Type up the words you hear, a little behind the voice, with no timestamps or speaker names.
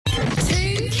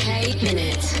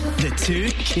The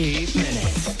 2K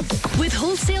Minute. With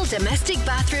Wholesale Domestic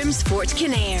Bathrooms Fort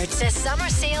Kinnaird, the summer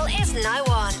sale is now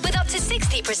on with up to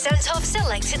 60% off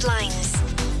selected lines.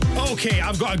 Okay,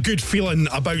 I've got a good feeling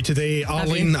about today,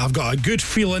 Arlene. I've got a good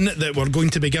feeling that we're going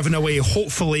to be giving away,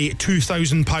 hopefully,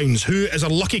 £2,000. Who is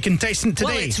our lucky contestant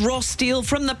today? Well, it's Ross Steele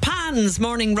from the Pans.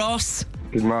 Morning, Ross.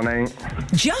 Good morning.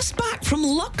 Just back from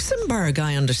Luxembourg,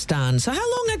 I understand. So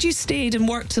how long had you stayed and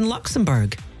worked in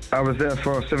Luxembourg? I was there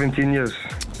for 17 years.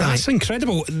 That's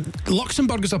incredible.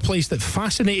 Luxembourg is a place that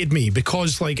fascinated me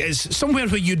because, it's somewhere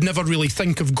where you'd never really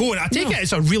think of going. I take it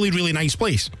it's a really, really nice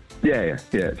place. Yeah,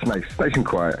 it's nice and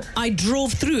quiet. I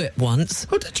drove through it once.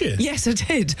 Oh, did you? Yes, I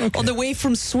did. Okay. On the way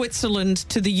from Switzerland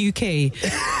to the UK.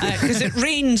 Because it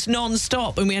rained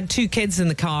non-stop and we had 2 kids in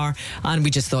the car and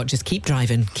we just thought, just keep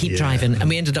driving. And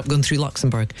we ended up going through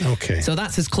Luxembourg. Okay. So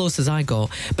that's as close as I got.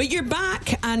 But you're back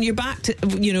to,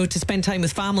 to spend time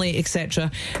with family, etc.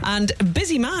 And a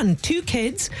busy man, 2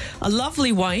 kids, a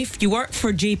lovely wife. You work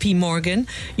for JP Morgan.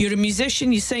 You're a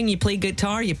musician, you sing, you play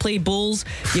guitar, you play bowls,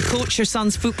 you coach your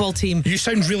son's football team. You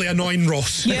sound really annoying,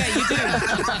 Ross. Yeah, you do.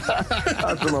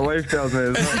 That's what my wife tells me,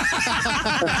 isn't it?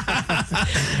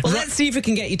 Well, let's see if we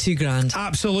can get you £2,000.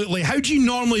 Absolutely. How do you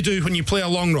normally do when you play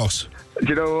along, Ross? Do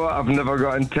you know what? I've never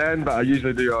gotten 10, but I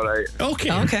usually do all right.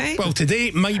 Okay. Well, today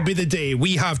might be the day.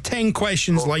 We have 10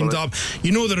 questions lined up.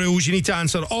 You know the rules. You need to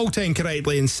answer all 10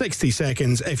 correctly in 60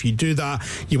 seconds. If you do that,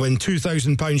 you win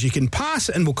 £2,000. You can pass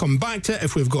and we'll come back to it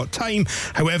if we've got time.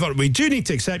 However, we do need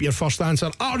to accept your first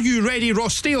answer. Are you ready,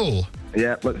 Ross Steele?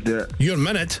 Yeah, let's do it. Your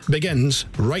minute begins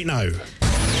right now.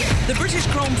 The British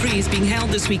Grand Prix is being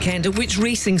held this weekend at which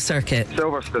racing circuit?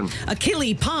 Silverstone. A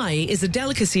killie pie is a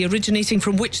delicacy originating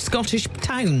from which Scottish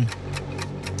town?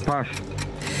 Pass.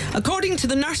 According to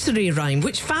the nursery rhyme,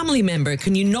 which family member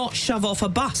can you not shove off a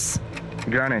bus?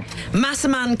 Granny.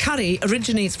 Massaman curry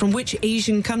originates from which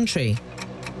Asian country?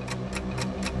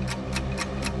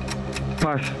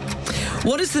 Pass.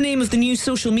 What is the name of the new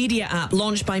social media app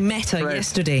launched by Meta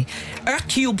yesterday?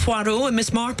 Hercule Poirot and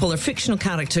Miss Marple are fictional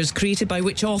characters created by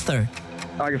which author?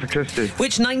 Agatha Christie.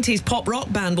 Which 90s pop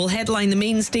rock band will headline the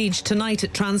main stage tonight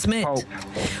at Transmit? Pulp.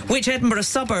 Which Edinburgh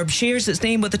suburb shares its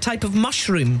name with a type of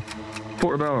mushroom?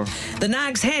 Portobello. The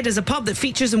Nag's Head is a pub that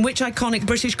features in which iconic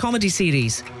British comedy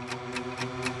series?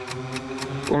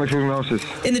 Only Fools and Horses.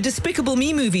 In the Despicable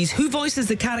Me movies, who voices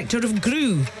the character of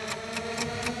Gru?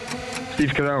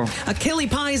 Steve Carell. A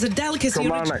killie pie is a delicacy.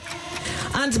 Kilmarnock.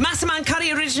 And Massaman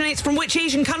curry originates from which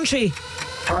Asian country?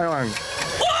 Thailand.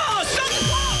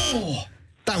 Whoa!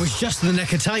 That was just in the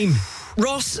nick of time.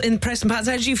 Ross in Prestonpans,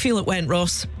 how did you feel it went,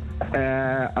 Ross?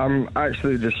 I'm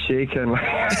actually just shaking.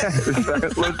 I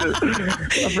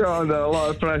feel under a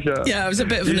lot of pressure. Yeah, it was a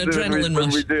bit of an adrenaline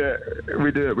rush. We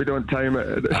do it. We don't time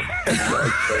it.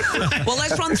 Well,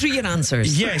 let's run through your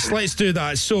answers. Yes, let's do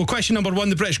that. So, question number 1,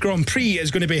 the British Grand Prix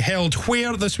is going to be held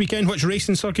where this weekend? Which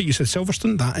racing circuit? You said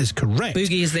Silverstone. That is correct.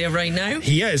 Boogie is there right now.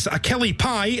 He is. A killie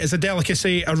pie is a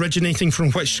delicacy originating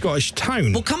from which Scottish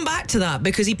town? We'll come back to that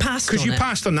because he passed on it. Because you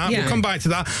passed on that. Yeah. We'll come back to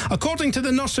that. According to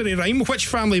the nursery rhyme, which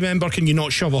family member can you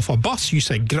not shove off a bus? You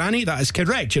said Granny. That is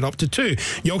correct. You're up to 2.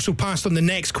 You also passed on the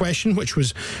next question, which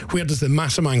was where does the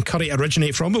Massaman curry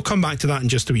originate from? We'll come back to that in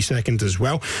just a wee second as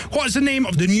well. What is the name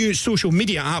of the new social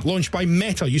media app launched by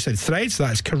Meta? You said Threads.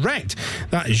 That is correct.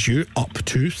 That is you up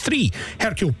to 3.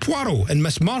 Hercule Poirot and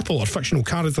Miss Marple are fictional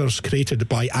characters created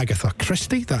by Agatha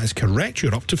Christie. That is correct.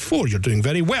 You're up to 4. You're doing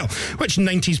very well. Which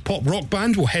 90s pop rock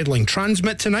band will headline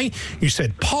Transmit tonight? You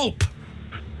said Pulp.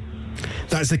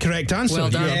 That's the correct answer. Well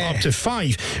done. You're up to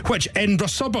 5. Which Edinburgh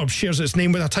suburb shares its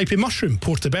name with a type of mushroom?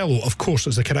 Portobello, of course,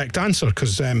 is the correct answer,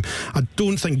 because I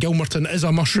don't think Gilmerton is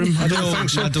a mushroom. I don't think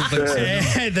so. I don't think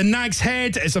so. The Nag's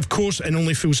Head is, of course, in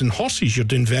Only Fools and Horses. You're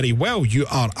doing very well. You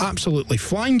are absolutely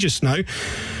flying just now.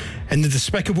 In the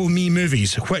Despicable Me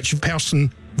movies, which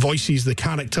person voices the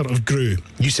character of Gru?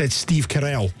 You said Steve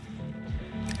Carell.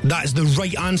 That is the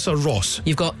right answer, Ross.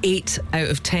 You've got 8 out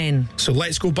of 10. So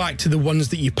let's go back to the ones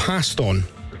that you passed on.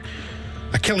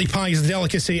 A killie pie is a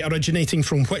delicacy originating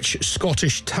from which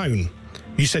Scottish town?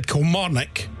 You said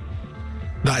Kilmarnock.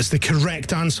 That is the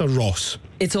correct answer, Ross.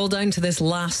 It's all down to this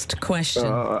last question.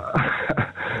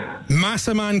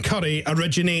 Massaman curry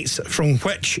originates from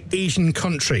which Asian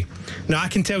country? Now, I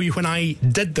can tell you when I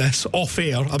did this off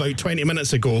air about 20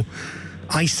 minutes ago,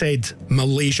 I said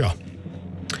Malaysia.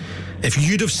 If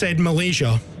you'd have said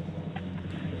Malaysia,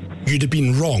 you'd have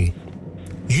been wrong.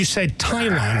 You said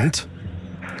Thailand,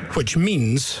 which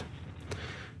means,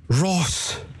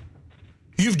 Ross,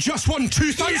 you've just won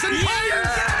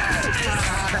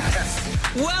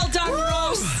 £2,000! Well done, Ross!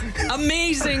 Ross,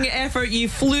 amazing effort. You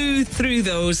flew through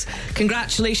those.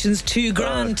 Congratulations,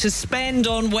 $2,000 to spend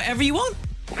on whatever you want.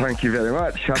 Thank you very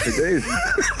much. Happy days.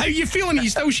 How are you feeling? Are you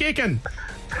still shaking?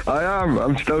 I am.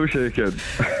 I'm still shaking.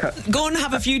 Go and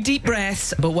have a few deep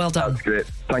breaths, but well done. That's great.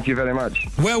 Thank you very much.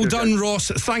 Well done, Ross.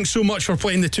 Thanks so much for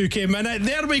playing the 2K Minute.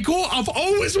 There we go. I've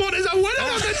always wanted a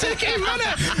winner of the 2K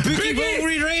Minute. Boogie will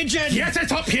re-raging. Get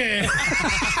it up here.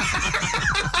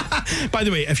 By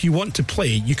the way, if you want to play,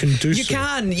 you can do You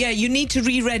can, yeah. You need to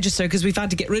re-register because we've had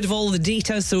to get rid of all the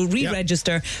data. So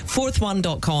re-register,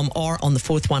 fourthone.com or on the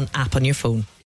Fourth One app on your phone.